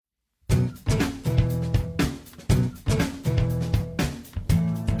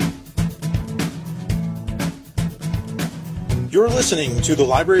You're listening to the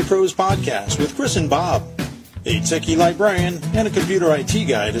Library Pros Podcast with Chris and Bob, a techie librarian and a computer IT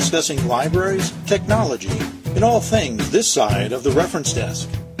guy discussing libraries, technology, and all things this side of the reference desk.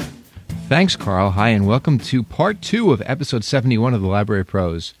 Thanks, Carl. Hi, and welcome to Part 2 of Episode 71 of the Library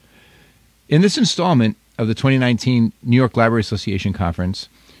Pros. In this installment of the 2019 New York Library Association Conference,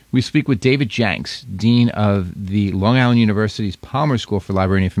 we speak with David Jank, Dean of the Long Island University's Palmer School for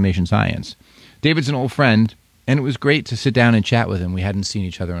Library and Information Science. David's an old friend, and it was great to sit down and chat with him. We hadn't seen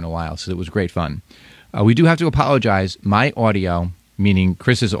each other in a while, so it was great fun. We do have to apologize. My audio, meaning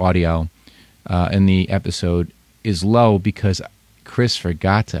Chris's audio in the episode, is low because Chris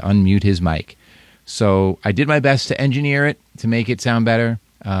forgot to unmute his mic. So I did my best to engineer it to make it sound better.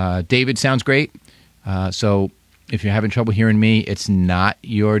 David sounds great. So if you're having trouble hearing me, it's not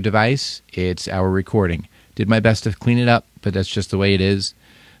your device. It's our recording. Did my best to clean it up, but that's just the way it is.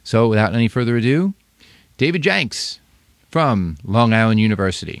 So without any further ado, David Jank from Long Island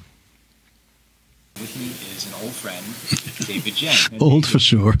University. With me is an old friend, David Jank. Old for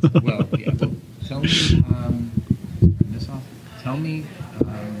sure. Well, tell me, Tell me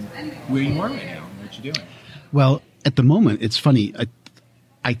where you are right now and what you're doing. Well, at the moment, it's funny.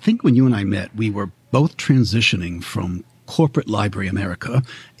 I think when you and I met, we were both transitioning from corporate library America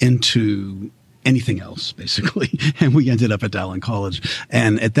into anything else, basically. And we ended up at Dowling College.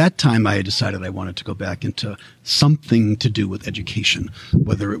 And at that time, I had decided I wanted to go back into something to do with education,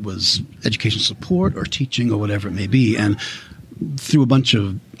 whether it was education support or teaching or whatever it may be. And through a bunch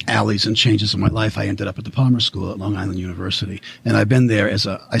of alleys and changes in my life, I ended up at the Palmer School at Long Island University. And I've been there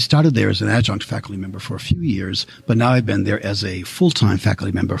I started there as an adjunct faculty member for a few years, but now I've been there as a full-time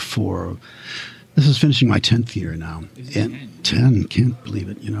faculty member this is finishing my 10th year now. And 10, can't believe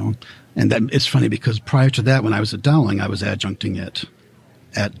it, you know. And it's funny because prior to that, when I was at Dowling, I was adjuncting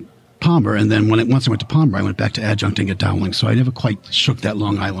at Palmer, and then once I went to Palmer, I went back to adjuncting at Dowling, so I never quite shook that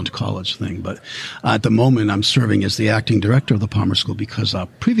Long Island College thing. But at the moment, I'm serving as the acting director of the Palmer School because our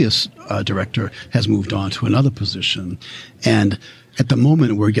previous director has moved on to another position. And at the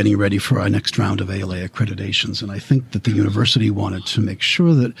moment, we're getting ready for our next round of ALA accreditations, and I think that the university wanted to make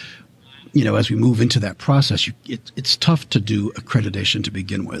sure that, you know, as we move into that process, it's tough to do accreditation to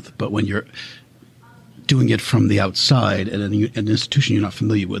begin with, but when you're doing it from the outside at an institution you're not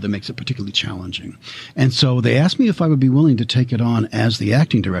familiar with, it makes it particularly challenging. And so they asked me if I would be willing to take it on as the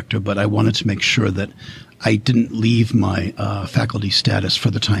acting director, but I wanted to make sure that I didn't leave my faculty status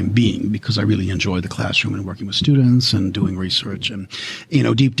for the time being because I really enjoy the classroom and working with students and doing research. And, you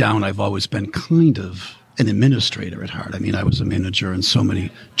know, deep down, I've always been kind of an administrator at heart. I mean, I was a manager in so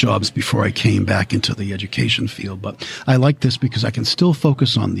many jobs before I came back into the education field. But I like this because I can still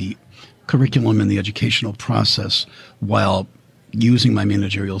focus on the curriculum and the educational process while using my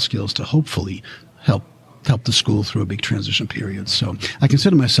managerial skills to hopefully help the school through a big transition period. So I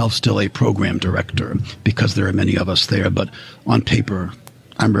consider myself still a program director because there are many of us there, but on paper,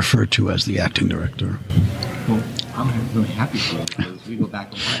 I'm referred to as the acting director. Well, I'm really happy for you because we go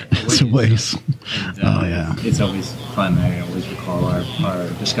back a ways. And, yeah. It's always fun. I always recall our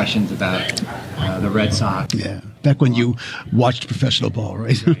discussions about the Red Sox. Yeah, back when you watched professional ball,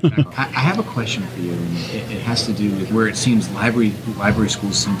 right? I have a question for you, and it has to do with where it seems library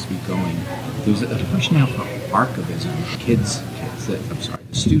schools seem to be going. There's a push now for archivism.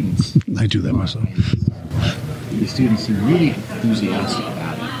 The students. I do that myself. The students seem really enthusiastic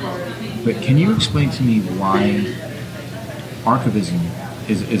about it. But can you explain to me why archivism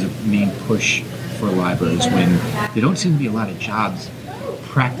is a main push for libraries when there don't seem to be a lot of jobs,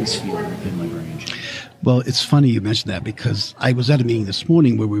 practice field in librarianship? Well, it's funny you mentioned that because I was at a meeting this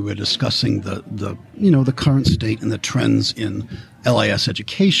morning where we were discussing the current state and the trends in LIS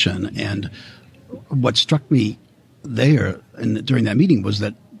education. And what struck me there and during that meeting was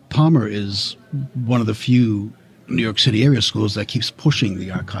that Palmer is one of the few New York City area schools that keeps pushing the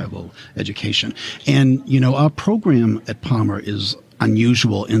archival education. And, you know, our program at Palmer is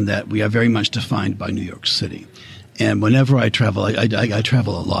unusual in that we are very much defined by New York City. And whenever I travel, I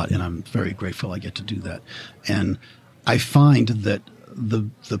travel a lot, and I'm very grateful I get to do that. And I find that the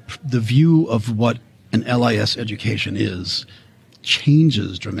view of what an LIS education is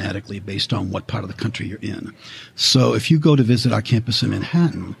changes dramatically based on what part of the country you're in. So if you go to visit our campus in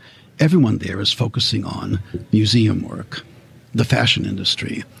Manhattan, everyone there is focusing on museum work, the fashion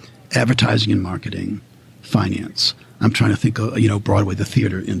industry, advertising and marketing, finance. I'm trying to think of, Broadway, the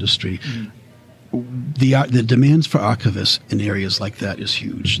theater industry. Mm-hmm. the demands for archivists in areas like that is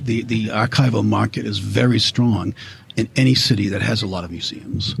huge. The archival market is very strong in any city that has a lot of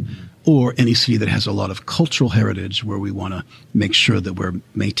museums, or any city that has a lot of cultural heritage, where we want to make sure that we're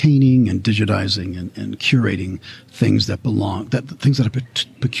maintaining and digitizing and curating things that things that are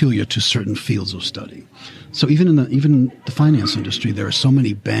peculiar to certain fields of study. So even in the finance industry, there are so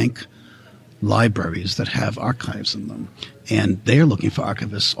many bank libraries that have archives in them, and they're looking for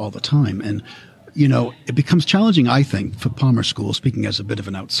archivists all the time. And it becomes challenging, I think, for Palmer School, speaking as a bit of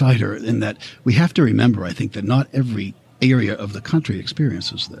an outsider, in that we have to remember, I think, that not every area of the country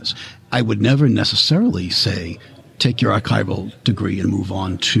experiences this. I would never necessarily say, take your archival degree and move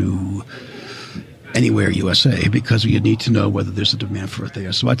on to anywhere USA, because you need to know whether there's a demand for it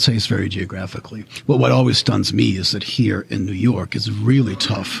there. So I'd say it's very geographically. Well, what always stuns me is that here in New York, it's really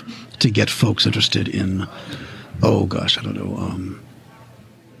tough to get folks interested in,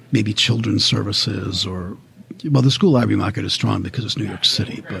 maybe children's services, or, the school library market is strong because it's New York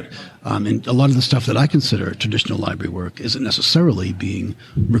City, but and a lot of the stuff that I consider traditional library work isn't necessarily being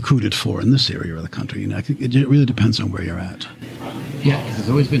recruited for in this area of the country. And I think it really depends on where you're at. Yeah, there's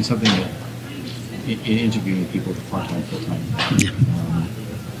always been something that, in interviewing people for part-time, full-time,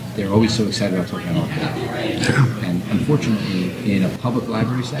 they're always so excited about talking about archive. And unfortunately, in a public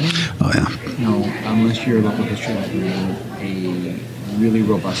library setting, unless you're a local history librarian with a really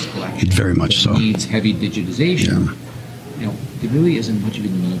robust collection, very much so, needs heavy digitization, there really isn't much of a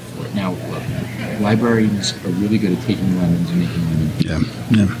need for it. Now, look, librarians are really good at taking lemons and making lemons.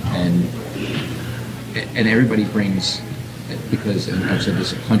 And everybody brings, because, and I've said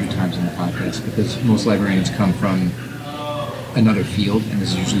this 100 times in the podcast, because most librarians come from another field, and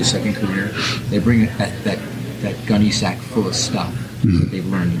this is usually a second career. They bring that gunny sack full of stuff that they've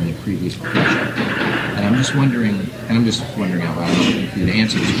learned in their previous profession. And I'm just wondering out loud, I'm looking for you to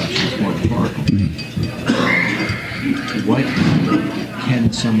answer this question, it's more rhetorical. What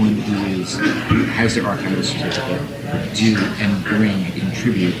can someone who has their archival certificate do and bring and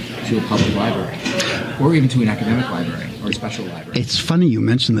contribute to a public library, or even to an academic library or a special library? It's funny you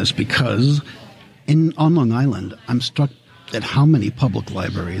mention this, because on Long Island, I'm struck at how many public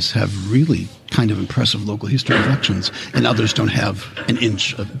libraries have really kind of impressive local history collections, and others don't have an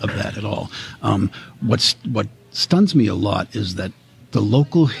inch of that at all. What stuns me a lot is that the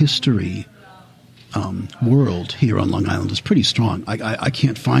local history world here on Long Island is pretty strong. I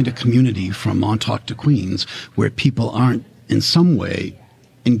can't find a community from Montauk to Queens where people aren't in some way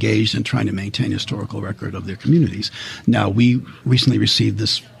engaged in trying to maintain historical record of their communities. Now, we recently received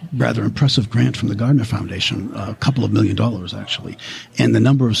this rather impressive grant from the Gardner Foundation, a couple of $1 million actually, and the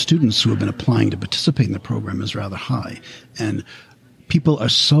number of students who have been applying to participate in the program is rather high. And people are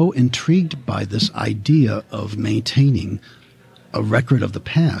so intrigued by this idea of maintaining a record of the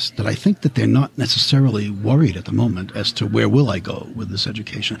past that I think that they're not necessarily worried at the moment as to where will I go with this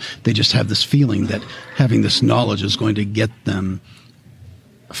education. They just have this feeling that having this knowledge is going to get them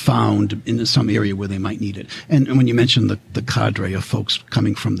found in some area where they might need it. And when you mention the cadre of folks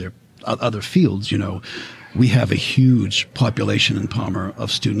coming from their other fields, we have a huge population in Palmer of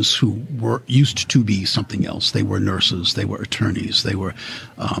students who used to be something else. They were nurses, they were attorneys, they were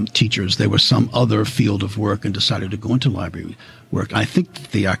teachers, they were some other field of work and decided to go into library work. I think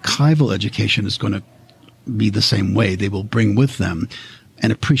that the archival education is going to be the same way. They will bring with them an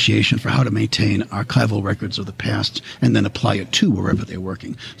appreciation for how to maintain archival records of the past and then apply it to wherever they're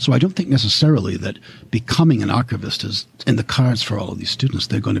working. So I don't think necessarily that becoming an archivist is in the cards for all of these students.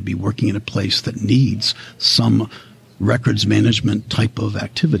 They're going to be working in a place that needs some records management type of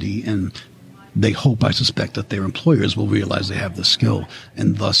activity, and they hope, I suspect, that their employers will realize they have the skill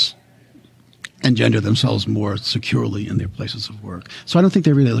and thus engender themselves more securely in their places of work. So I don't think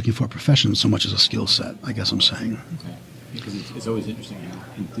they're really looking for a profession so much as a skill set, I guess I'm saying. Okay. Because it's always interesting how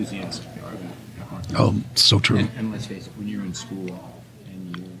enthusiastic they are about art. Oh, so true. And let's face it, when you're in school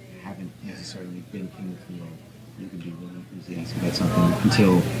and you haven't necessarily been in the field, you can be really enthusiastic about something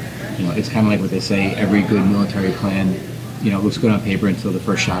until, it's kind of like what they say, every good military plan, looks good on paper until the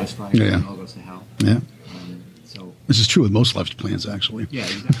first shot is fired and it all goes to hell. Yeah. So this is true with most life plans, actually. Yeah,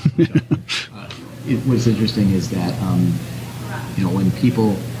 exactly. What's interesting is that, when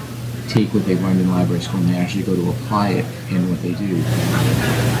people take what they've learned in library school and they actually go to apply it in what they do.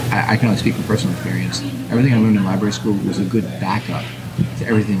 I can only speak from personal experience. Everything I learned in library school was a good backup to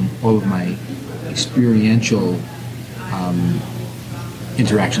everything, all of my experiential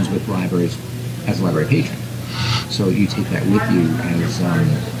interactions with libraries as a library patron. So you take that with you as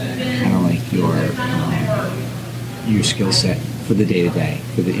kind of like your skill set for the day-to-day,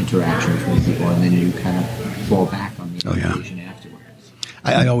 for the interactions with people, and then you kind of fall back on the education afterwards.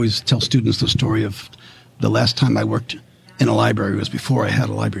 I always tell students the story of the last time I worked in a library was before I had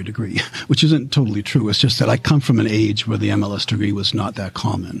a library degree, which isn't totally true. It's just that I come from an age where the MLS degree was not that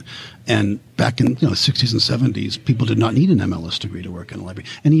common. And back in the 60s and 70s, people did not need an MLS degree to work in a library.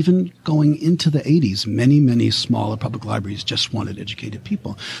 And even going into the 80s, many, many smaller public libraries just wanted educated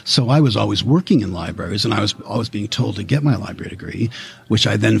people. So I was always working in libraries, and I was always being told to get my library degree, which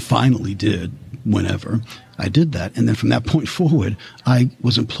I then finally did whenever I did that. And then from that point forward, I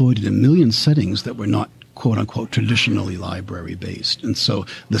was employed in a million settings that were not quote unquote traditionally library based. And so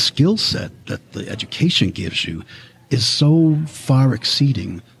the skill set that the education gives you is so far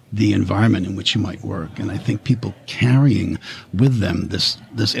exceeding the environment in which you might work. And I think people carrying with them this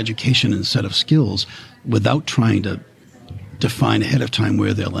education and set of skills without trying to define ahead of time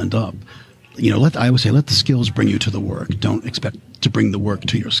where they'll end up. I always say, let the skills bring you to the work. Don't expect to bring the work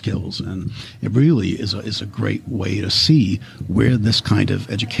to your skills. And it really is a great way to see where this kind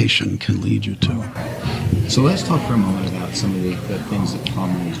of education can lead you to. So let's talk for a moment about some of the things that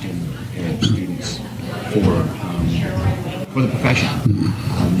Palmer is doing to prepare students for the profession.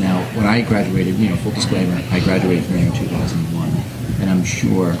 Mm-hmm. Now, when I graduated, full disclaimer, I graduated from there in 2001. And I'm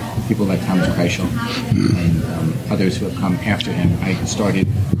sure people like Thomas Kreischel and others who have come after him. He started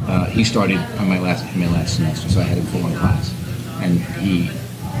on my last semester, so I had him for one class. And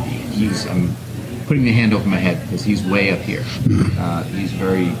he's putting the hand over my head because he's way up here. He's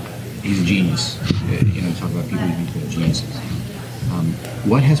a genius. Talk about people who are geniuses.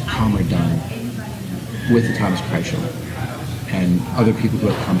 What has Palmer done with the Thomas Kreischel and other people who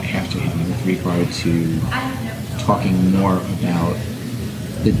have come after him with regard to talking more about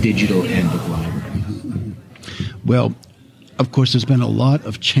the digital end of library? Well, of course, there's been a lot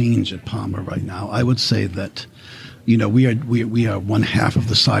of change at Palmer right now. I would say that, we are one half of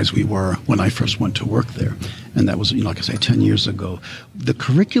the size we were when I first went to work there, and that was, like I say, 10 years ago. The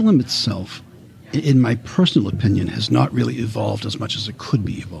curriculum itself, in my personal opinion, has not really evolved as much as it could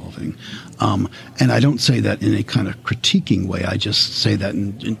be evolving. And I don't say that in a kind of critiquing way. I just say that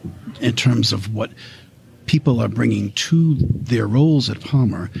in terms of what people are bringing to their roles at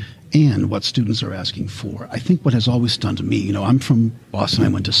Palmer and what students are asking for. I think what has always stunned me, I'm from Boston, I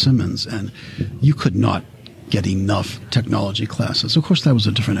went to Simmons, and you could not get enough technology classes. Of course, that was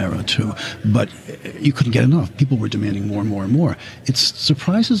a different era too, but you couldn't get enough. People were demanding more and more and more. It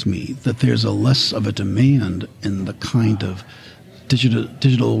surprises me that there's a less of a demand in the kind of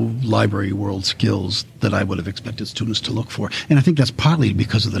digital library world skills that I would have expected students to look for. And I think that's partly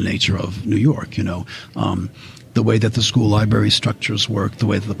because of the nature of New York, the way that the school library structures work, the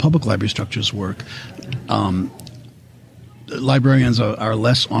way that the public library structures work. Librarians are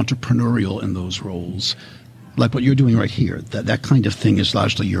less entrepreneurial in those roles. Like what you're doing right here, that kind of thing is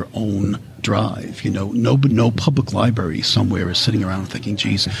largely your own drive. No public library somewhere is sitting around thinking,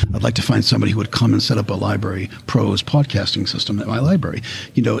 geez, I'd like to find somebody who would come and set up a Library Pros podcasting system at my library.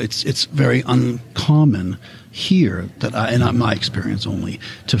 It's very uncommon here, in my experience only,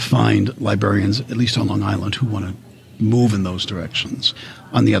 to find librarians, at least on Long Island, who want to move in those directions.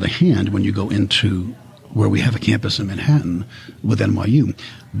 On the other hand, when you go into where we have a campus in Manhattan with NYU,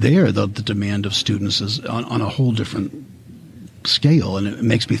 there the demand of students is on a whole different scale, and it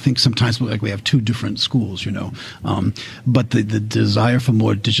makes me think sometimes like we have two different schools, but the desire for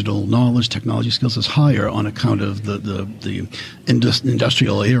more digital knowledge, technology skills is higher on account of the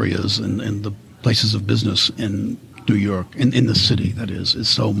industrial areas and the places of business in New York, in the city, that is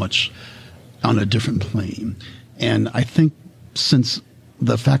so much on a different plane. And I think since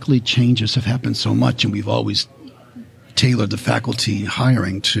the faculty changes have happened so much, and we've always tailored the faculty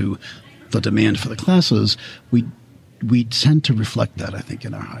hiring to the demand for the classes, we tend to reflect that, I think,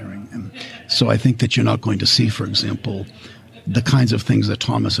 in our hiring. And so I think that you're not going to see, for example, the kinds of things that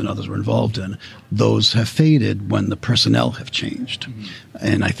Thomas and others were involved in. Those have faded when the personnel have changed. Mm-hmm.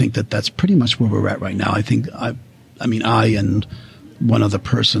 And I think that that's pretty much where we're at right now. I think I and one other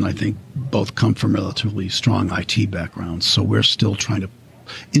person, I think, both come from relatively strong IT backgrounds. So we're still trying to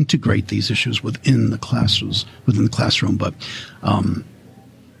integrate these issues within the classroom. But,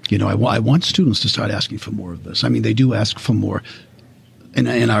 I want students to start asking for more of this. They do ask for more.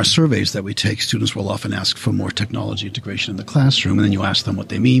 In our surveys that we take, students will often ask for more technology integration in the classroom, and then you ask them what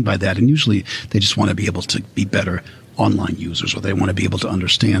they mean by that. And usually they just want to be able to be better online users, or they want to be able to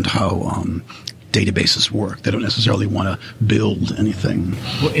understand how databases work. They don't necessarily want to build anything.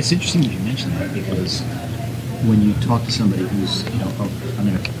 Well, it's interesting that you mentioned that, because when you talk to somebody who's, I'm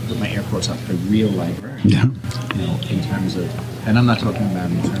going to put my air quotes up, a real librarian, in terms of, and I'm not talking about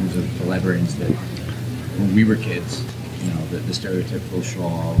in terms of the librarians that when we were kids, the stereotypical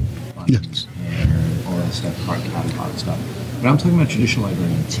shawl, buttons, hair, all that stuff, cotton stuff. But I'm talking about traditional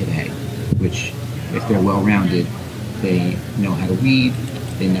librarian today, which, if they're well-rounded, they know how to weed,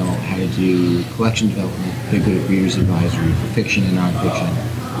 they know how to do collection development, they're good at reader's advisory for fiction and nonfiction,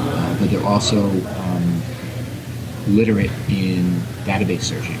 but they're also literate in database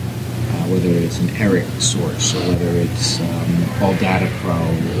searching, whether it's an ERIC source or whether it's All Data Pro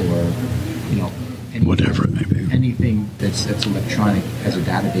or whatever it may be. Anything that's electronic as a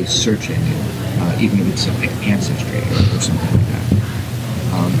database search engine, even if it's like Ancestry or something like that.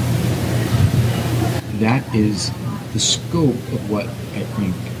 That is the scope of what I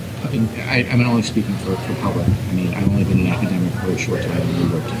think. I'm only speaking for public. I mean, I've only been an academic for a short time and we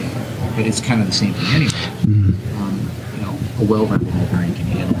work together. But it's kind of the same thing anyway. Mm-hmm. A well-rounded librarian can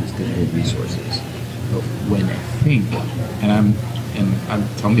handle these digital resources. But when I think, and I'm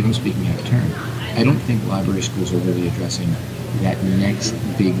telling me if I'm speaking out of turn, I don't think library schools are really addressing that next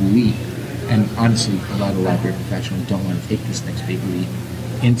big leap. And honestly, a lot of library professionals don't want to take this next big leap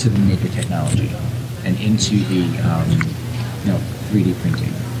into the maker technology and into the 3D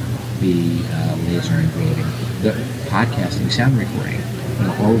printing, the laser engraving, the podcasting, sound recording,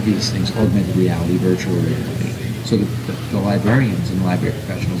 all of these things, augmented reality, virtual reality. So the librarians and library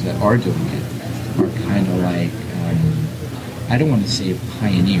professionals that are doing it are kind of like, I don't want to say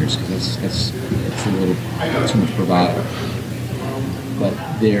pioneers because that's a little too much bravado, but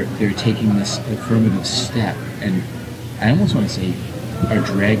they're taking this affirmative step, and I almost want to say are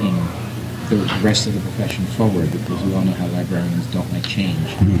dragging the rest of the profession forward, because we all know how librarians don't like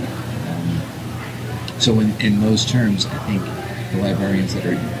change. Mm-hmm. So in those terms, I think the librarians that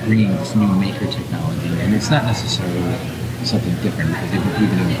are bringing this new maker technology, and it's not necessarily something different because they've been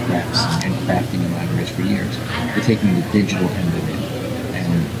doing crafts and crafting in libraries for years. They're taking the digital end of it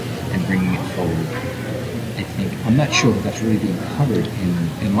and bringing it forward. I think, I'm not sure that that's really being covered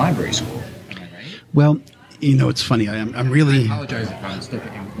in library school. Am I right? Well, it's funny. I'm really. I apologize if I'm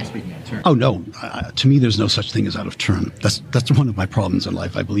speaking out of turn. Oh no! To me, there's no such thing as out of turn. That's one of my problems in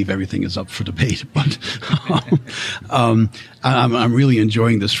life. I believe everything is up for debate. But I'm really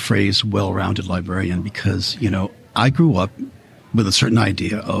enjoying this phrase "well-rounded librarian" because I grew up with a certain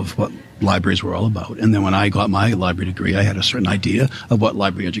idea of what libraries were all about. And then when I got my library degree, I had a certain idea of what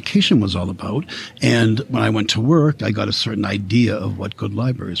library education was all about. And when I went to work, I got a certain idea of what good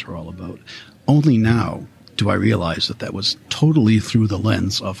libraries were all about. Only now do I realize that was totally through the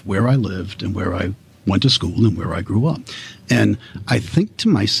lens of where I lived and where I went to school and where I grew up. And I think to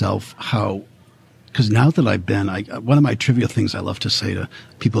myself because now that I've been, one of my trivia things I love to say to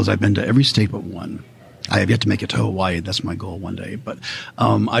people is I've been to every state but one. I have yet to make it to Hawaii. That's my goal one day. But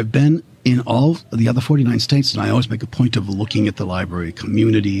I've been in all the other 49 states, and I always make a point of looking at the library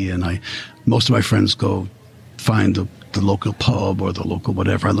community. And most of my friends go find the local pub or the local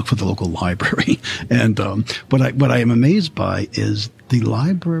whatever. I look for the local library. And what I am amazed by is the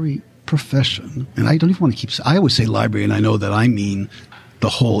library profession. And I don't even want to I always say library, and I know that I mean the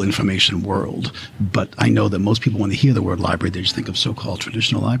whole information world. But I know that most people, when they hear the word library, they just think of so-called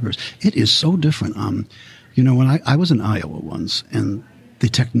traditional libraries. It is so different. When I was in Iowa once, and the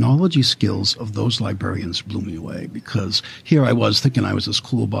technology skills of those librarians blew me away, because here I was thinking I was this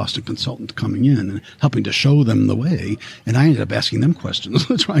cool Boston consultant coming in and helping to show them the way, and I ended up asking them questions,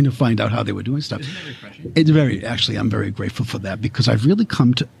 trying to find out how they were doing stuff. Isn't that refreshing? It's actually, I'm very grateful for that, because I've really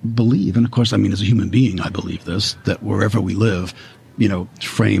come to believe, and of course, as a human being, I believe this, that wherever we live,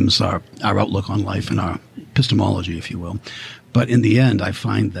 frames our outlook on life and our epistemology, if you will. But in the end, I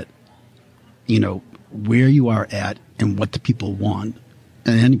find that, where you are at and what the people want,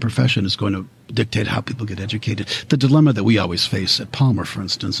 and any profession is going to dictate how people get educated. The dilemma that we always face at Palmer, for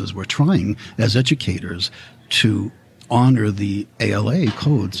instance, is we're trying as educators to honor the ALA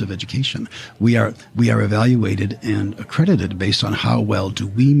codes of education. We are evaluated and accredited based on how well do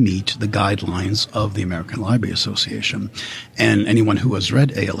we meet the guidelines of the American Library Association. And anyone who has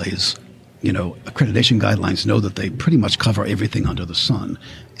read ALA's, accreditation guidelines know that they pretty much cover everything under the sun.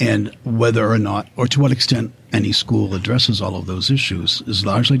 And whether or not, or to what extent any school addresses all of those issues is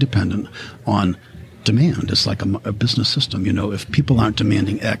largely dependent on demand. It's like a business system. If people aren't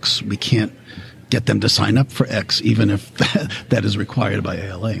demanding X, we can't get them to sign up for X, even if that is required by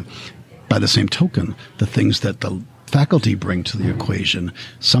ALA. By the same token, the things that the faculty bring to the equation,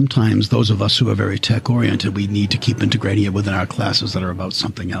 sometimes those of us who are very tech-oriented, we need to keep integrating it within our classes that are about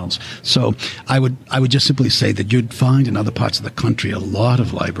something else. So I would just simply say that you'd find in other parts of the country a lot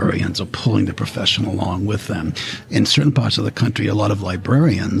of librarians are pulling the profession along with them. In certain parts of the country, a lot of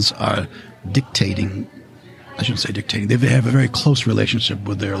librarians are dictating, I shouldn't say dictating, they have a very close relationship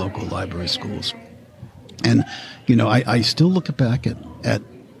with their local library schools. And, I still look back at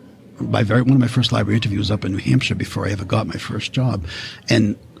one of my first library interviews up in New Hampshire before I ever got my first job.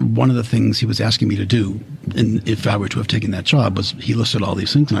 And one of the things he was asking me to do, and if I were to have taken that job, was he listed all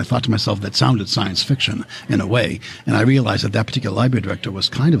these things. And I thought to myself, that sounded science fiction in a way. And I realized that particular library director was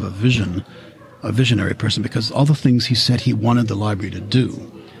kind of a visionary person, because all the things he said he wanted the library to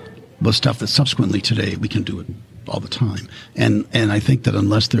do was stuff that subsequently today we can do it all the time. And I think that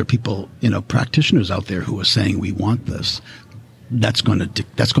unless there are people, practitioners out there who are saying we want this, that's going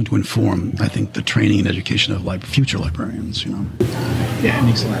to inform, I think, the training and education of future librarians. Yeah, it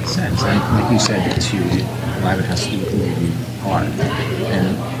makes a lot of sense. Like you said, too, the library has to do with the way you are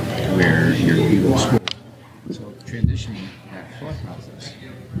and where you go to school. So transitioning that thought process,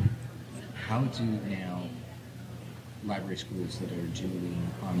 how do now library schools that are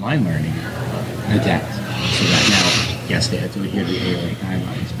doing online learning adapt? So that now, yes, they have to adhere to the ALA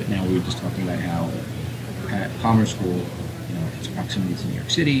guidelines, but now we were just talking about how at Palmer School, its proximity to New York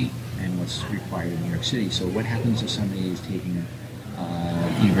City and what's required in New York City. So what happens if somebody is taking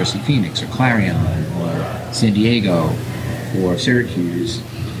University of Phoenix or Clarion or San Diego or Syracuse,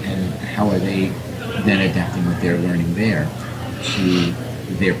 and how are they then adapting what they're learning there to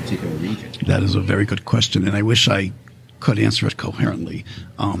their particular region? That is a very good question, and I wish I could answer it coherently.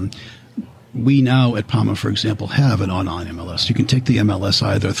 We now at Palmer, for example, have an online MLS. You can take the MLS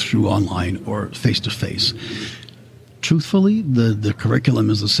either through online or face-to-face. Truthfully, the curriculum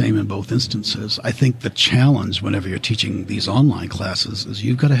is the same in both instances. I think the challenge whenever you're teaching these online classes is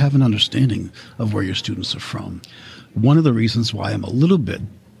you've got to have an understanding of where your students are from. One of the reasons why I'm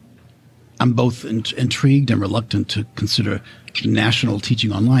both intrigued and reluctant to consider national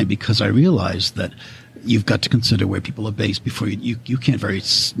teaching online, because I realize that you've got to consider where people are based before you can't very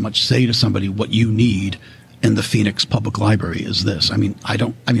much say to somebody what you need in the Phoenix Public Library is this. I've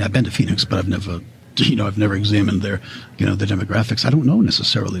been to Phoenix, but I've never examined their demographics. I don't know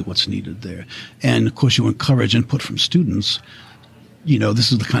necessarily what's needed there. And of course, you encourage input from students.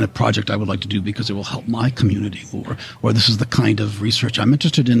 This is the kind of project I would like to do because it will help my community more, or this is the kind of research I'm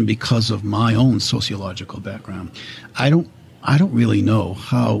interested in because of my own sociological background. I don't really know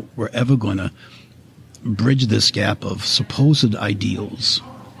how we're ever going to bridge this gap of supposed ideals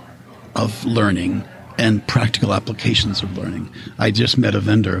of learning and practical applications of learning. I just met a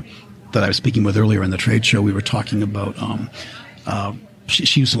vendor that I was speaking with earlier in the trade show. We were talking about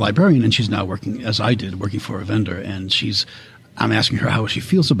she's a librarian, and she's now working, as I did, working for a vendor. And I'm asking her how she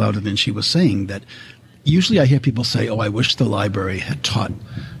feels about it, and she was saying that usually I hear people say, "Oh, I wish the library hadn't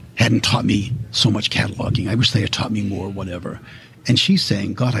taught me so much cataloging. I wish they had taught me more, whatever." And she's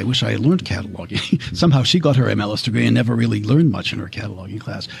saying, "God, I wish I had learned cataloging." Somehow she got her MLS degree and never really learned much in her cataloging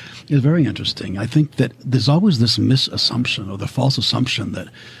class. It's very interesting. I think that there's always this misassumption or the false assumption that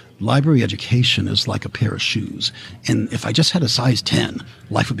library education is like a pair of shoes. And if I just had a size 10,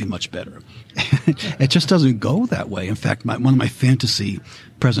 life would be much better. It just doesn't go that way. In fact, one of my fantasy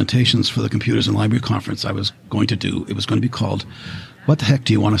presentations for the Computers and Library Conference I was going to do, it was going to be called, "What the heck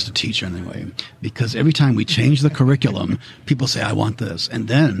do you want us to teach anyway?" Because every time we change the curriculum, people say, "I want this." And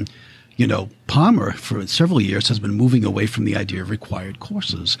then, Palmer for several years has been moving away from the idea of required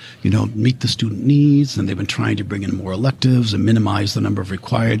courses, meet the student needs, and they've been trying to bring in more electives and minimize the number of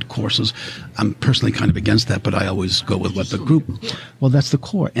required courses. I'm personally kind of against that, but I always go with what the group, well, that's the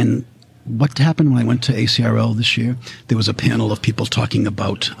core. And what happened when I went to ACRL this year, there was a panel of people talking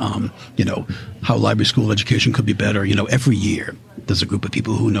about, how library school education could be better. Every year there's a group of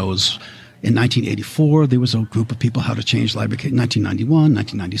people who knows. In 1984, there was a group of people how to change library. 1991,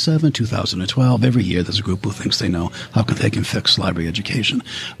 1997, 2012. Every year there's a group who thinks they know how they can fix library education.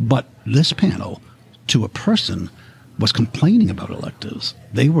 But this panel, to a person, was complaining about electives.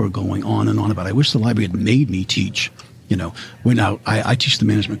 They were going on and on about, "I wish the library had made me teach." I teach the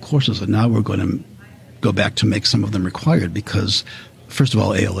management courses, and now we're going to go back to make some of them required because, first of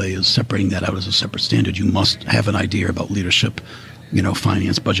all, ALA is separating that out as a separate standard. You must have an idea about leadership,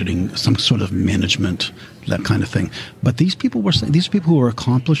 finance, budgeting, some sort of management, that kind of thing. But these people were saying, these people who are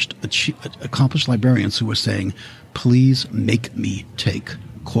accomplished librarians who were saying, "Please make me take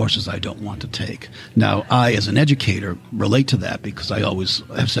courses I don't want to take." Now, I, as an educator, relate to that because I always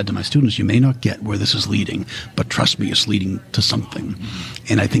have said to my students, you may not get where this is leading, but trust me, it's leading to something.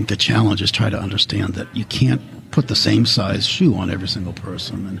 And I think the challenge is try to understand that you can't put the same size shoe on every single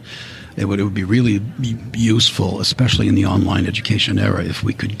person. And it would be really useful, especially in the online education era, if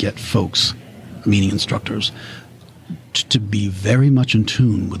we could get folks, meaning instructors, to be very much in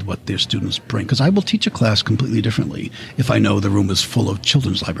tune with what their students bring. Because I will teach a class completely differently if I know the room is full of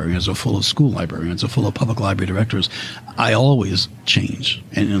children's librarians or full of school librarians or full of public library directors. I always change.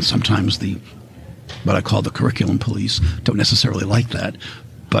 And sometimes what I call the curriculum police don't necessarily like that.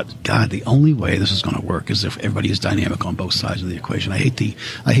 But God, the only way this is going to work is if everybody is dynamic on both sides of the equation. I hate the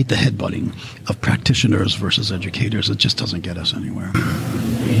headbutting of practitioners versus educators. It just doesn't get us anywhere.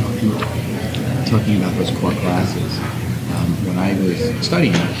 Talking about those core classes, when I was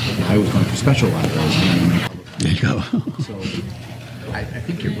studying, I was going for special libraries. There you go. So I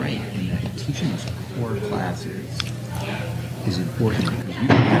think you're right in that teaching those core classes is important because you can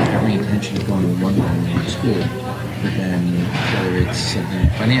have every intention of going to one library in school, but then whether it's something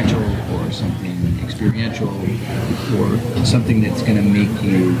financial or something experiential or something that's going to make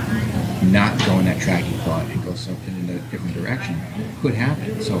you not go in that track you thought and go something in a different direction could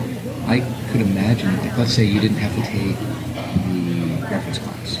happen. So I could imagine, let's say you didn't have to take the reference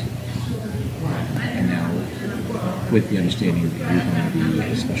class, and now with the understanding that you're going to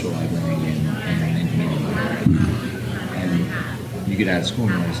be a special librarian and an engineering librarian, and you get out of school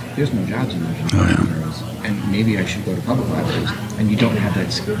and realize there's no jobs in engineering libraries, and maybe I should go to public libraries, and you don't have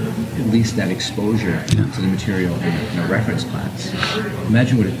that, at least that exposure to the material in a reference class.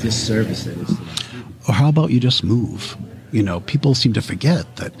 Imagine what a disservice that is to them. Or how about you just move? You know, people seem to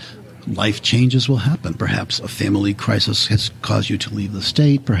forget that life changes will happen. Perhaps a family crisis has caused you to leave the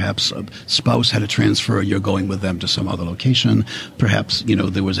state. Perhaps a spouse had a transfer. You're going with them to some other location. Perhaps, you know,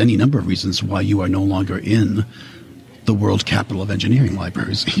 there was any number of reasons why you are no longer in the world capital of engineering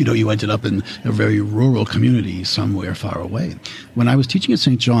libraries. You know, you ended up in a very rural community somewhere far away. When I was teaching at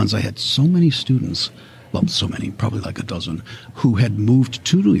St. John's, I had so many students, well, so many, probably like a dozen, who had moved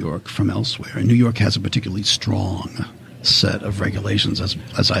to New York from elsewhere. And New York has a particularly strong set of regulations,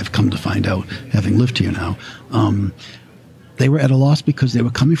 as I've come to find out, having lived here now. They were at a loss because they were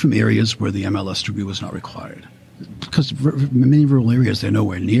coming from areas where the MLS degree was not required. Because many rural areas, they're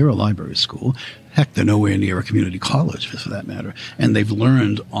nowhere near a library school. Heck, they're nowhere near a community college, for that matter. And they've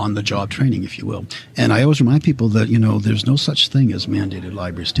learned on-the-job training, if you will. And I always remind people that, you know, there's no such thing as mandated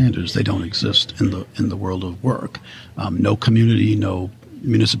library standards. They don't exist in the world of work. No community, no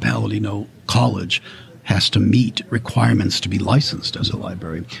municipality, no college has to meet requirements to be licensed as a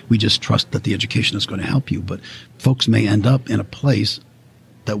library. We just trust that the education is going to help you. But folks may end up in a place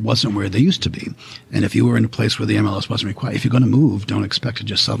that wasn't where they used to be. And if you were in a place where the MLS wasn't required, if you're going to move, don't expect to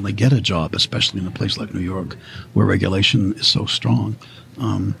just suddenly get a job, especially in a place like New York where regulation is so strong.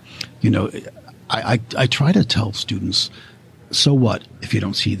 You know, I try to tell students, so what if you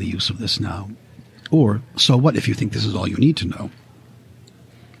don't see the use of this now? Or so what if you think this is all you need to know?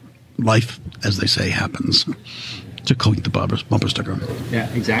 Life, as they say, happens. To quote the bumper sticker.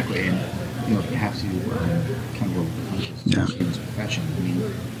 Yeah, exactly. And, you know, you have to kind of roll the punches in this profession. I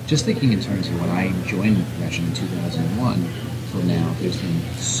mean, just thinking in terms of when I joined the profession in 2001 till now, there's been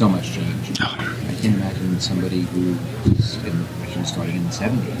so much change. I can't imagine somebody who was in the profession starting in the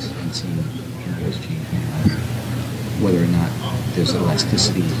 70s and seeing those change now, whether or not there's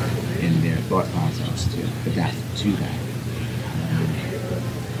elasticity in their thought process to adapt to that.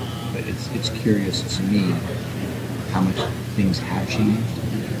 But it's curious to me how much things have changed,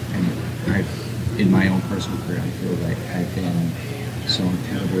 and in my own personal career, I feel like I've been so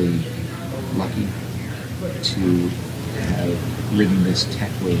incredibly lucky to have ridden this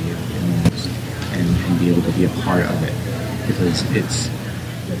tech wave and be able to be a part of it, because it's,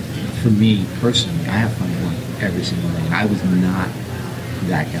 for me personally, I have fun working every single day, and I was not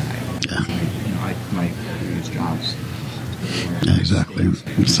that guy. My previous jobs. Yeah, exactly.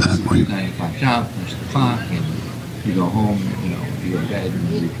 Exactly. 9-to-5 job, finish the clock, and you go home, you go to bed, and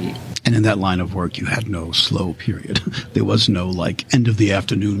you repeat. And in that line of work, you had no slow period. There was no, like, end of the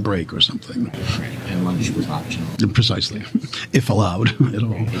afternoon break or something. Right. And lunch was optional. Precisely. If allowed at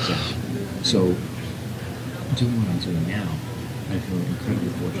all. Exactly. So, doing what I'm doing now, I feel incredibly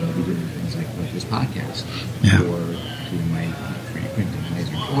fortunate to be doing things like this podcast. Or doing my 3D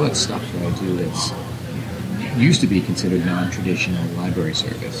printing, all that stuff that I do that's used to be considered non-traditional library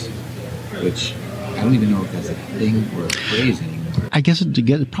service, which I don't even know if that's a thing or a phrase anymore. I guess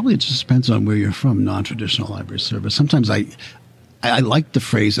it probably just depends on where you're from, non-traditional library service. Sometimes I like the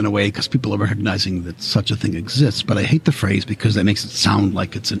phrase in a way because people are recognizing that such a thing exists, but I hate the phrase because that makes it sound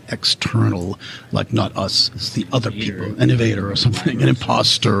like it's an external, like not us, it's the other people, an innovator or something, an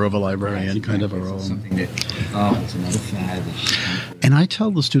imposter of a librarian kind of a role. Something that, it's another fad. And I tell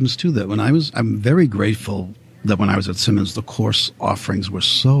the students too that I'm very grateful that when I was at Simmons, the course offerings were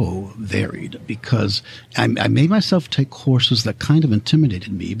so varied, because I made myself take courses that kind of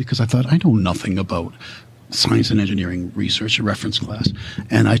intimidated me because I thought I know nothing about science and engineering research, a reference class.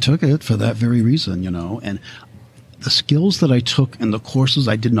 And I took it for that very reason, and the skills that I took in the courses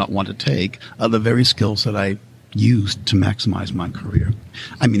I did not want to take are the very skills that I used to maximize my career.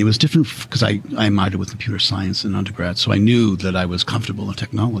 I mean, it was different because I minored with computer science in undergrad, so I knew that I was comfortable in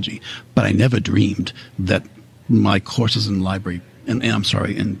technology, but I never dreamed that my courses in library,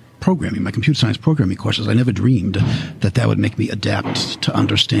 in programming, my computer science programming courses, I never dreamed that would make me adapt to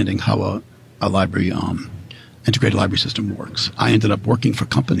understanding how a library, integrated library system works. I ended up working for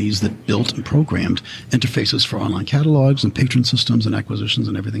companies that built and programmed interfaces for online catalogs and patron systems and acquisitions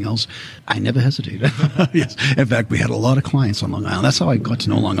and everything else. I never hesitated. Yes. In fact, we had a lot of clients on Long Island. That's how I got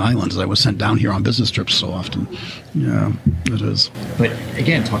to know Long Island, as I was sent down here on business trips so often. Yeah, it is. But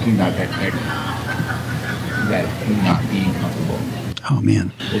again, talking about that not being comfortable. Oh,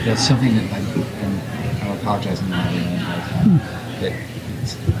 man. That's something that and I'll apologize in that that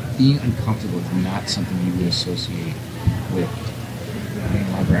being uncomfortable is not something you would associate with being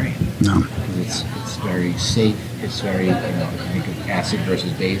a librarian. No. Because it's very safe. It's very, if you think of acid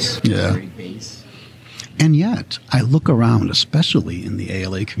versus base. It's very base. And yet, I look around, especially in the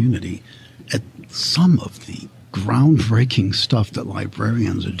ALA community, at some of the groundbreaking stuff that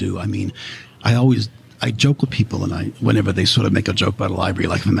librarians do. I mean, I joke with people, and whenever they sort of make a joke about a library,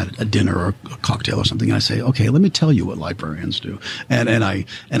 like if I'm at a dinner or a cocktail or something, I say, okay, let me tell you what librarians do. And I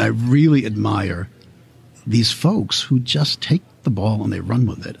really admire these folks who just take the ball and they run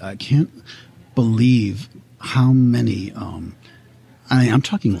with it. I can't believe how many, I'm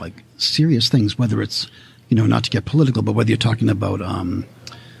talking like serious things, whether it's, not to get political, but whether you're talking about,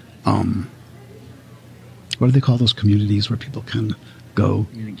 what do they call those communities where people can go?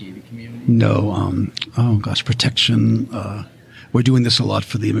 Gated community? No. Protection. We're doing this a lot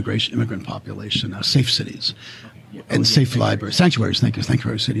for the immigrant population. Safe cities and safe libraries, sanctuaries. Thank you,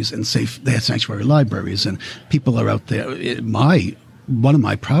 sanctuary cities and safe. They had sanctuary libraries, and people are out there. One of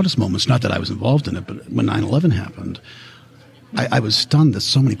my proudest moments, not that I was involved in it, but when 9/11 happened, I was stunned that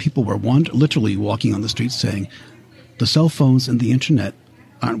so many people were literally walking on the streets saying, "The cell phones and the internet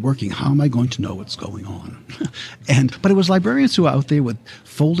aren't working. How am I going to know what's going on?" But it was librarians who were out there with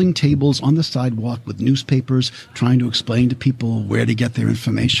folding tables on the sidewalk with newspapers trying to explain to people where to get their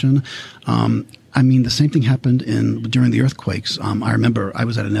information. The same thing happened during the earthquakes. I remember I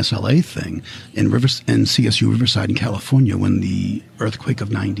was at an SLA thing in CSU Riverside in California when the earthquake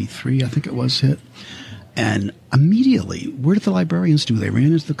of 93, I think it was, hit. And immediately, what did the librarians do? They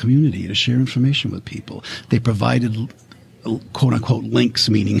ran into the community to share information with people. They provided quote-unquote links,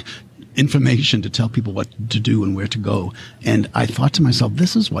 meaning information to tell people what to do and where to go. And I thought to myself,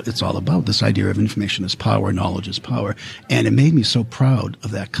 this is what it's all about, this idea of information is power, knowledge is power. And it made me so proud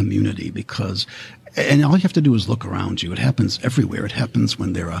of that community because and all you have to do is look around you. It happens everywhere. It happens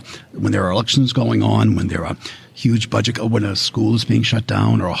when there are elections going on, when there are huge budget, or when a school is being shut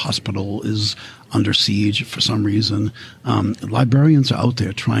down or a hospital is under siege for some reason. Librarians are out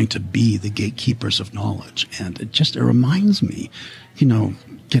there trying to be the gatekeepers of knowledge. And it reminds me,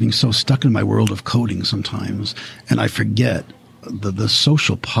 getting so stuck in my world of coding sometimes, and I forget the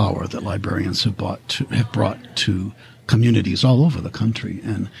social power that librarians have brought to communities all over the country.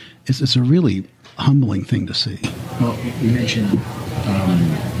 And it's a really humbling thing to see. Well, you mentioned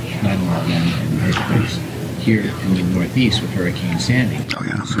 9/11 and earthquakes here in the Northeast with Hurricane Sandy. Oh,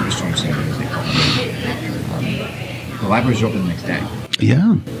 yeah. Superstorm Sandy, as they call it. The libraries are open the next day.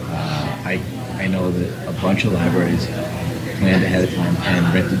 Yeah. I know that a bunch of libraries planned ahead of time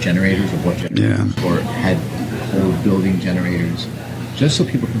and rented generators or bought generators or had whole building generators just so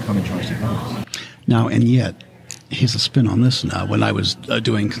people can come and charge their phones. Now, and yet, here's a spin on this now. When I was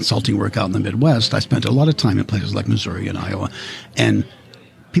doing consulting work out in the Midwest, I spent a lot of time in places like Missouri and Iowa, and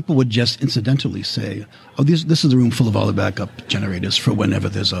people would just incidentally say, "Oh, this is a room full of all the backup generators for whenever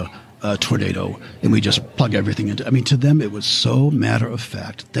there's a tornado," and we just plug everything into. I mean, to them, it was so matter of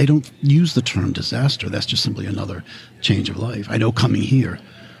fact. They don't use the term disaster. That's just simply another change of life. I know coming here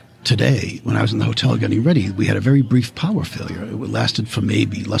today, when I was in the hotel getting ready, we had a very brief power failure. It lasted for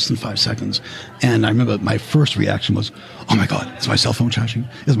maybe less than 5 seconds. And I remember my first reaction was, "Oh my God, is my cell phone charging?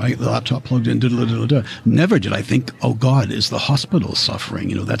 Is my laptop plugged in?" Never did I think, "Oh God, is the hospital suffering?"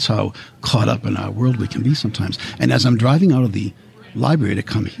 That's how caught up in our world we can be sometimes. And as I'm driving out of the library to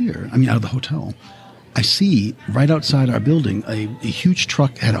come here, out of the hotel, I see right outside our building a huge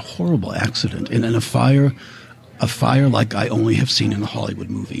truck had a horrible accident and in a fire like I only have seen in a Hollywood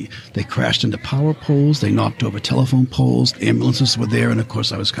movie. They crashed into power poles. They knocked over telephone poles. Ambulances were there. And, of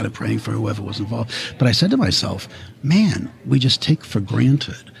course, I was kind of praying for whoever was involved. But I said to myself, man, we just take for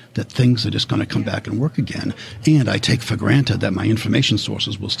granted that things are just going to come back and work again. And I take for granted that my information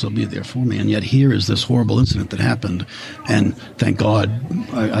sources will still be there for me. And yet here is this horrible incident that happened. And thank God,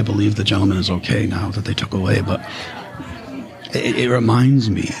 I believe the gentleman is okay now that they took away. But it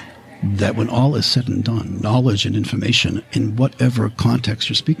reminds me that when all is said and done, knowledge and information in whatever context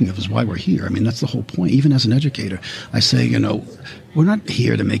you're speaking of is why we're here. I mean, that's the whole point. Even as an educator, I say, we're not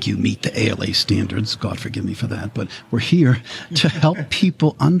here to make you meet the ALA standards. God forgive me for that. But we're here to help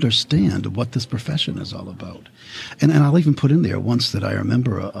people understand what this profession is all about. And I'll even put in there once that I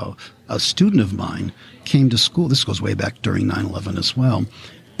remember a student of mine came to school. This goes way back during 9/11 as well.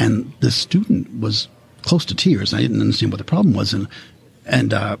 And the student was close to tears. I didn't understand what the problem was.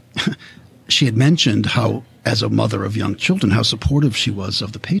 And she had mentioned how, as a mother of young children, how supportive she was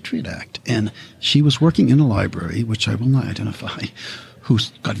of the Patriot Act. And she was working in a library, which I will not identify, who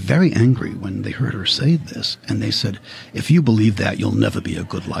got very angry when they heard her say this. And they said, if you believe that, you'll never be a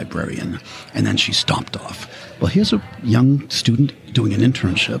good librarian. And then she stomped off. Well, here's a young student doing an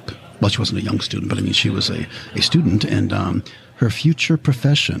internship. Well, she wasn't a young student, but I mean, she was a student. And her future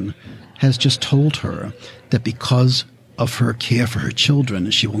profession has just told her that because of her care for her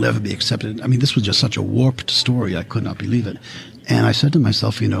children, she will never be accepted. I mean, this was just such a warped story. I could not believe it. And I said to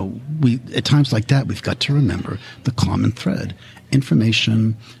myself, we at times like that, we've got to remember the common thread: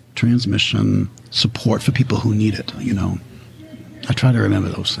 information, transmission, support for people who need it. I try to remember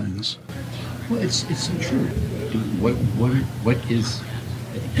those things. Well, it's so true. What is,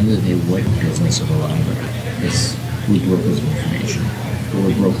 at the end of the day, what business of a library? It's we're brokers of information.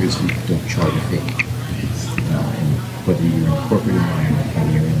 We're brokers who don't charge a fee. And whether you're in a corporate environment,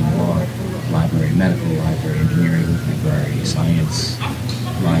 whether you're in the law, library, medical library, engineering library, science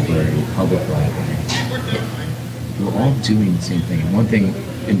library, public library, we're all doing the same thing. And one thing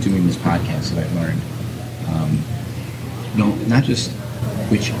in doing this podcast that I've learned, not just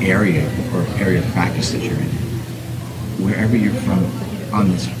which area or area of practice that you're in, wherever you're from on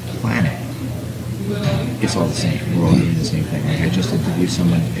this planet, it's all the same. We're all doing the same thing. Like I just interviewed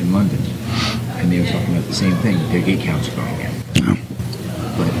someone in London, and they were talking about the same thing. Their gate counts are going down.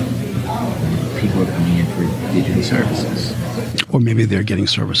 But people are coming in for digital services. Or maybe they're getting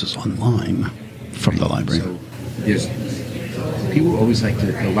services online from the library. So there's people always like to,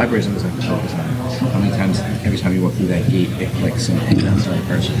 the libraries always like to focus on how many times, every time you walk through that gate, it clicks and counts on a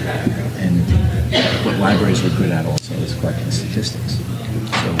person. And what libraries are good at also is collecting statistics.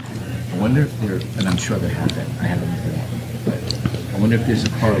 So I wonder if there, and I'm sure there have been, I haven't looked at that, but I wonder if there's a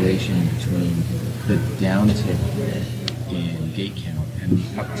correlation between the downtick in gate count and the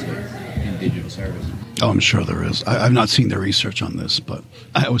uptick in digital services. Oh, I'm sure there is. I've not seen the research on this, but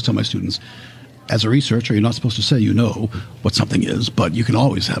I always tell my students, as a researcher, you're not supposed to say you know what something is, but you can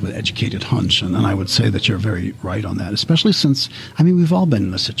always have an educated hunch. And I would say that you're very right on that, especially since, I mean, we've all been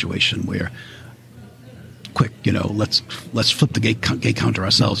in a situation where, quick, let's flip the gate counter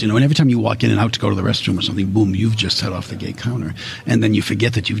ourselves, and every time you walk in and out to go to the restroom or something, boom, you've just set off the gate counter. And then you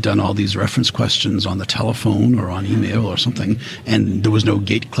forget that you've done all these reference questions on the telephone or on email or something, and there was no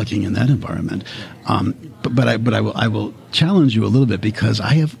gate clicking in that environment. But I will challenge you a little bit, because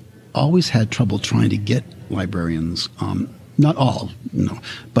I have always had trouble trying to get librarians, not all,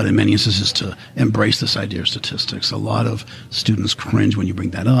 but in many instances, to embrace this idea of statistics. A lot of students cringe when you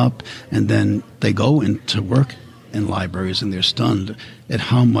bring that up, and then they go into work in libraries and they're stunned at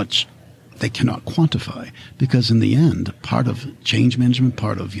how much they cannot quantify. Because in the end, part of change management,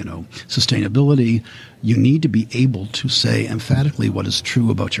 part of, sustainability, you need to be able to say emphatically what is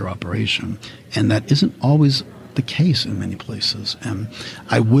true about your operation. And that isn't always the case in many places. And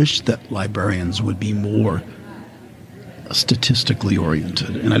I wish that librarians would be more statistically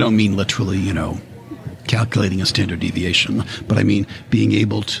oriented. And I don't mean literally, calculating a standard deviation, but I mean being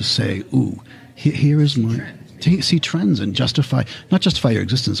able to say, ooh, here is my... see trends and not justify your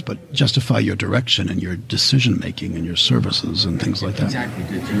existence, but justify your direction and your decision-making and your services and things like that. Exactly,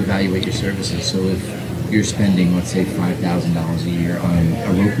 to evaluate your services. So if you're spending, let's say, $5,000 a year on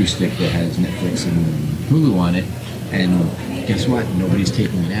a Roku stick that has Netflix and Hulu on it, and guess what? Nobody's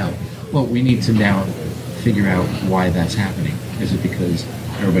taking it out. Well, we need to now figure out why that's happening. Is it because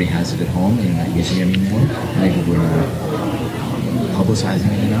everybody has it at home and they're not using it anymore? Maybe we're not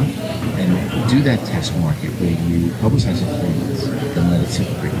publicizing it enough? And do that test market where you publicize it for 3 months, then let it sit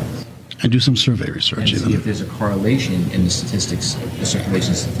for 3 months. And do some survey research. And see if there's a correlation in the statistics, the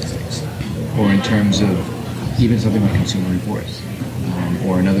circulation statistics, or in terms of even something like Consumer Reports,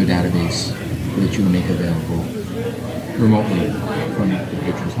 or another database that you make available remotely from the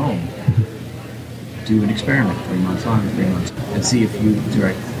patron's home. Do an experiment, 3 months on, 3 months, and see if you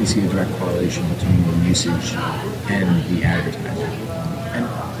see a direct correlation between the usage and the advertising.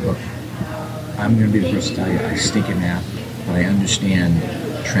 And look, I'm going to be the first to tell you, I stink at math, but I understand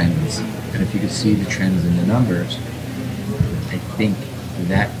trends. And if you could see the trends in the numbers, I think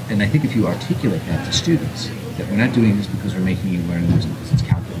if you articulate that to students, that we're not doing this because we're making you learn this because it's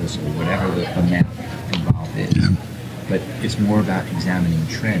calculated calculus or whatever the math involved is. Yeah. But it's more about examining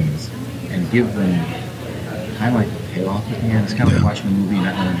trends and give them kind of like a payoff at the end. It's kind of like watching a movie and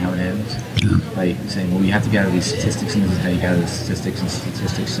not knowing how it ends. Yeah. Like saying, well, you have to gather these statistics, and this is how you gather the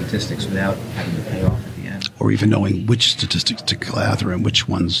statistics without having the payoff at the end. Or even knowing which statistics to gather and which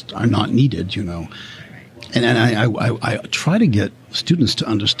ones are not needed, And I try to get students to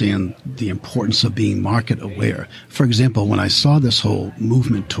understand the importance of being market aware. For example, when I saw this whole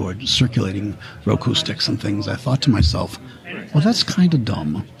movement toward circulating Roku sticks and things, I thought to myself, well, that's kind of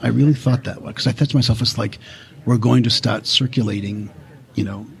dumb. I really thought that way, because I thought to myself, it's like we're going to start circulating,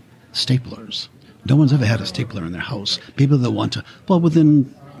 staplers. No one's ever had a stapler in their house. People that want to,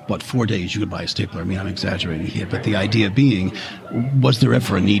 within 4 days you could buy a stapler. I mean, I'm exaggerating here, but the idea being, was there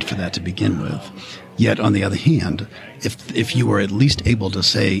ever a need for that to begin with? Yet, on the other hand, if you were at least able to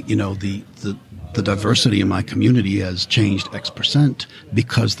say, the diversity in my community has changed X percent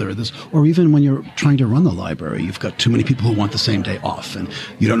because there are this, or even when you're trying to run the library, you've got too many people who want the same day off, and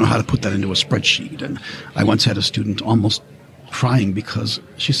you don't know how to put that into a spreadsheet. And I once had a student almost crying because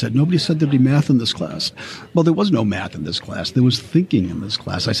she said, nobody said there'd be math in this class. Well, there was no math in this class. There was thinking in this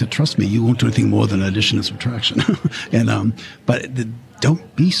class. I said, trust me, you won't do anything more than addition and subtraction.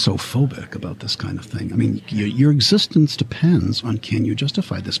 Don't be so phobic about this kind of thing. I mean, your existence depends on, can you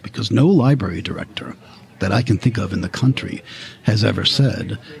justify this? Because no library director that I can think of in the country has ever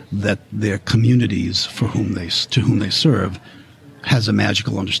said that their communities to whom they serve has a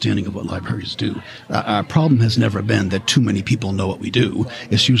magical understanding of what libraries do. Our problem has never been that too many people know what we do.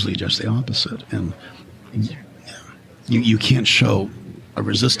 It's usually just the opposite. And you can't show a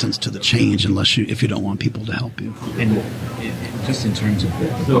resistance to the change if you don't want people to help you. And just in terms of the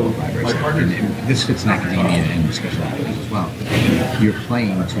public libraries, and this fits in academia and special libraries as well, you're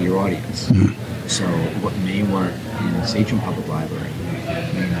playing to your audience. Mm-hmm. So what may work in Sachem Public Library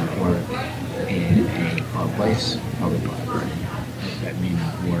may not work in a Carl Place Public Library. That may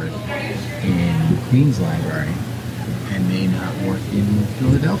not work in Queens Library and may not work in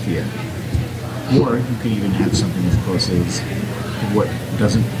Philadelphia. Or you could even have something as close as what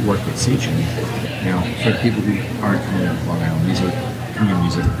doesn't work at Sachem. Now, for people who aren't familiar with Long Island, these are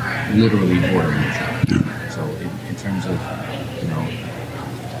communities that are literally bordering each other. So in terms of,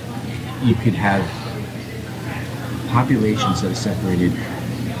 you could have populations that are separated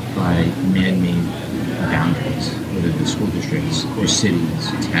by man-made boundaries, whether they're school districts or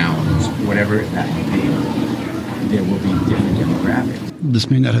cities, towns, whatever that may be. There will be different demographics. This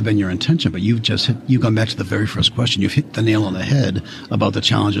may not have been your intention, but you've gone back to the very first question. You've hit the nail on the head about the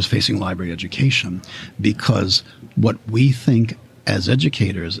challenges facing library education, because what we think as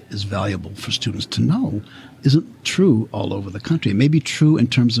educators is valuable for students to know isn't true all over the country. It may be true in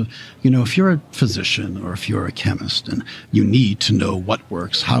terms of, if you're a physician or if you're a chemist and you need to know what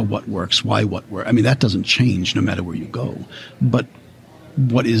works, how what works, why what works. I mean, that doesn't change no matter where you go. But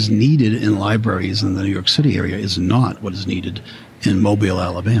what is needed in libraries in the New York City area is not what is needed in Mobile,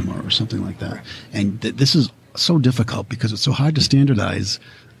 Alabama, or something like that. And this is so difficult because it's so hard to standardize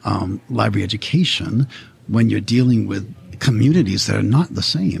library education when you're dealing with communities that are not the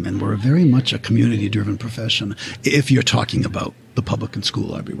same. And we're very much a community-driven profession if you're talking about the public and school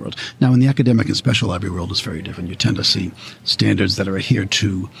library world. Now, in the academic and special library world, it's very different. You tend to see standards that are adhered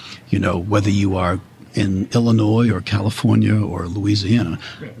to, whether you are in Illinois or California or Louisiana.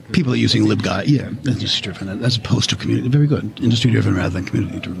 People are using LibGuide, industry-driven, as opposed to community. Very good. Industry-driven rather than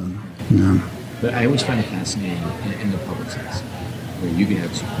community-driven. Yeah. But I always find it fascinating in the public sense, where you can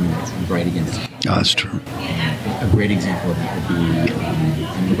have two communities right against each other. That's true. And a great example of that would be,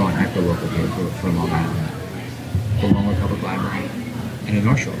 and we're going hyper-local here for Long Island, the Longwood Public Library and the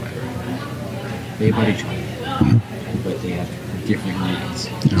North Shore Library. They abut each other, but they have different needs.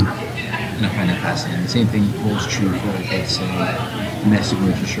 Yeah. And I find that fascinating. The same thing holds true for, let's say, Domestic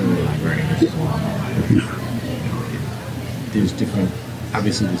Merchant Shirley Library versus Long Island. There's different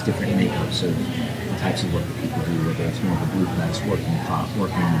makeups of the types of work that people do, whether it's more of a blue class working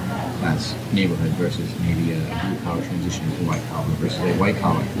class neighborhood versus maybe a blue collar transition to white collar versus a white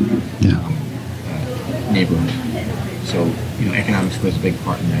collar neighborhood. So, economics plays a big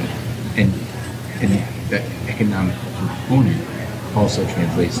part in that. And that economic component also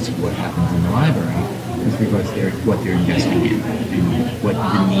translates to what happens in the library with regards to what they're investing in and what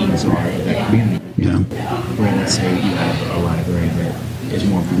the needs are of that community. Yeah. Where, let's say, you have a library that is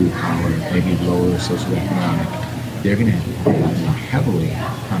more blue collar, maybe lower socioeconomic, they're going to rely more heavily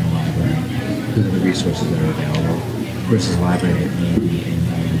on the library because of the resources that are available versus a library that may be in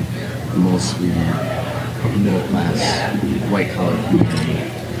a mostly upper middle class, white collar community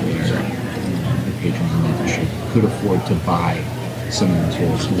where the patrons and mentorship could afford to buy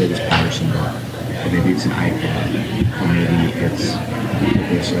someone's latest power symbol, or maybe it's an iPad, or maybe it's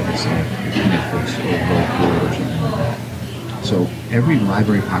their service like Netflix or Roku or something like that. So every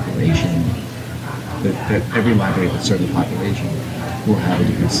library population, every library that serves the population will have a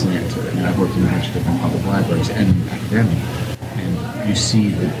different slant to it. And I've worked in a bunch of different public libraries and academic, and you see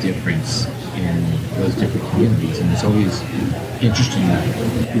the difference in those different communities, and it's always interesting.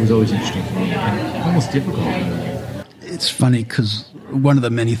 It was always interesting to me, and almost difficult in a way. It's funny because one of the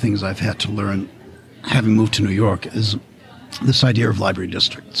many things I've had to learn, having moved to New York, is this idea of library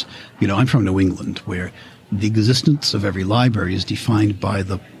districts. You know, I'm from New England, where the existence of every library is defined by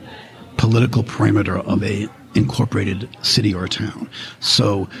the political perimeter of a incorporated city or a town.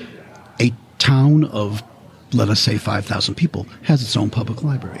 So a town of, let us say, 5,000 people has its own public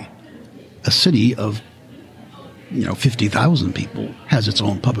library. A city of, 50,000 people has its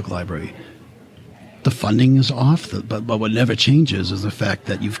own public library. The funding is off, but what never changes is the fact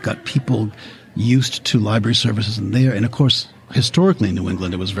that you've got people used to library services in there. And of course, historically in New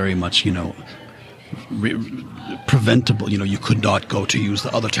England, it was very much, preventable. You could not go to use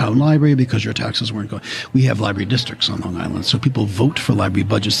the other town library because your taxes weren't going. We have library districts on Long Island, so people vote for library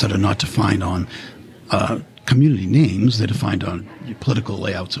budgets that are not defined on community names. They're defined on political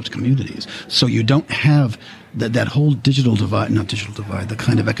layouts of communities. So you don't have that whole the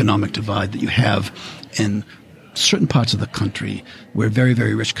kind of economic divide that you have in certain parts of the country where very,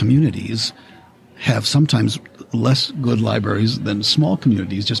 very rich communities have sometimes less good libraries than small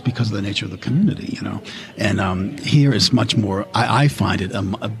communities just because of the nature of the community, And here is much more, I find it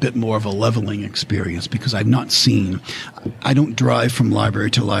a bit more of a leveling experience because I don't drive from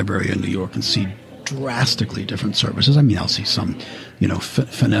library to library in New York and see drastically different services. I mean, I'll see some,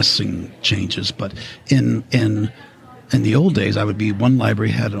 finessing changes, but in the old days, one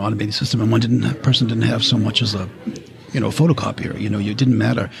library had an automated system and one person didn't have so much as a photocopier. You didn't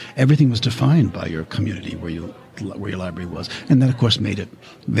matter. Everything was defined by your community where your library was. And that, of course, made it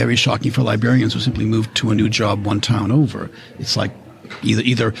very shocking for librarians who simply moved to a new job one town over. It's like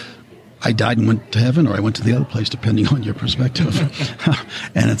either I died and went to heaven or I went to the other place, depending on your perspective.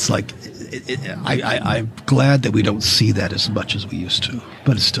 And it's like, I'm glad that we don't see that as much as we used to,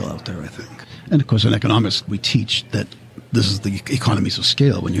 but it's still out there, I think. And, of course, in economics, we teach that this is the economies of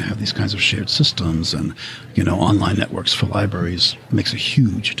scale when you have these kinds of shared systems and, online networks for libraries makes a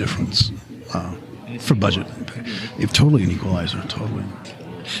huge difference for budget. It's totally an equalizer, totally.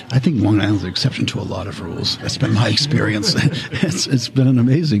 I think Long Island's an exception to a lot of rules. That's been my experience. It's been an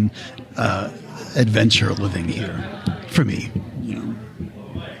amazing adventure living here for me.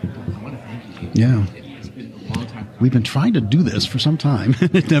 Yeah. We've been trying to do this for some time.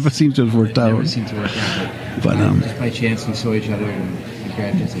 It never seems to have worked out. But just by chance we saw each other and we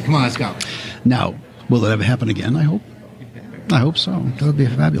grabbed and said, "Come on, let's go." Now, will it ever happen again? I hope. I hope so. That would be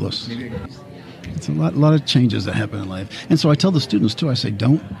fabulous. It's a lot of changes that happen in life. And so I tell the students, too, I say,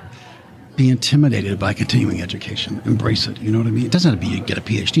 don't be intimidated by continuing education. Embrace it. You know what I mean? It doesn't have to be you get a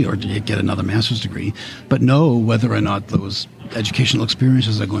PhD or you get another master's degree, but know whether or not those educational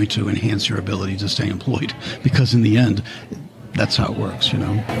experiences are going to enhance your ability to stay employed. Because in the end, that's how it works, Right,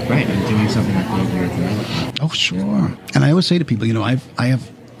 and doing something like that here at the NYLA. Oh, sure. And I always say to people, I have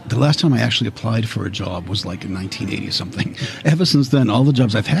the last time I actually applied for a job was like in 1980-something. Ever since then, all the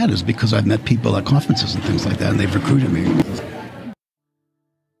jobs I've had is because I've met people at conferences and things like that, and they've recruited me.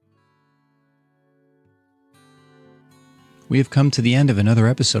 We have come to the end of another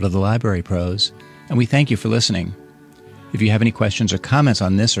episode of the Library Pros, and we thank you for listening. If you have any questions or comments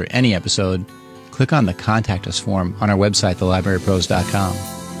on this or any episode, click on the Contact Us form on our website, thelibrarypros.com.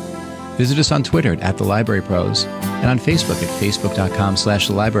 Visit us on Twitter at @TheLibraryPros and on Facebook at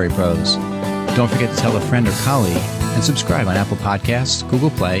facebook.com/TheLibraryPros. Don't forget to tell a friend or colleague and subscribe on Apple Podcasts, Google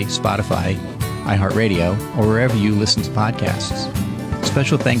Play, Spotify, iHeartRadio, or wherever you listen to podcasts.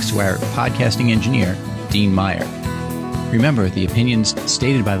 Special thanks to our podcasting engineer, Dean Meyer. Remember, the opinions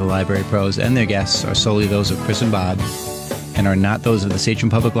stated by the Library Pros and their guests are solely those of Chris and Bob and are not those of the Sachem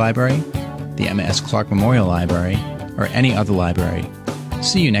Public Library, the M.S. Clark Memorial Library, or any other library.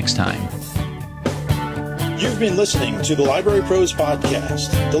 See you next time. You've been listening to the Library Pros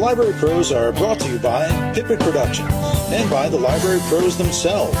podcast. The Library Pros are brought to you by Pippin Productions and by the Library Pros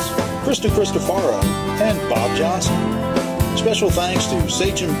themselves, Krista Cristofaro and Bob Johnson. Special thanks to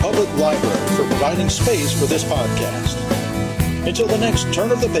Sachem Public Library for providing space for this podcast. Until the next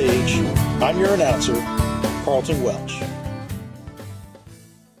turn of the page, I'm your announcer, Carlton Welch.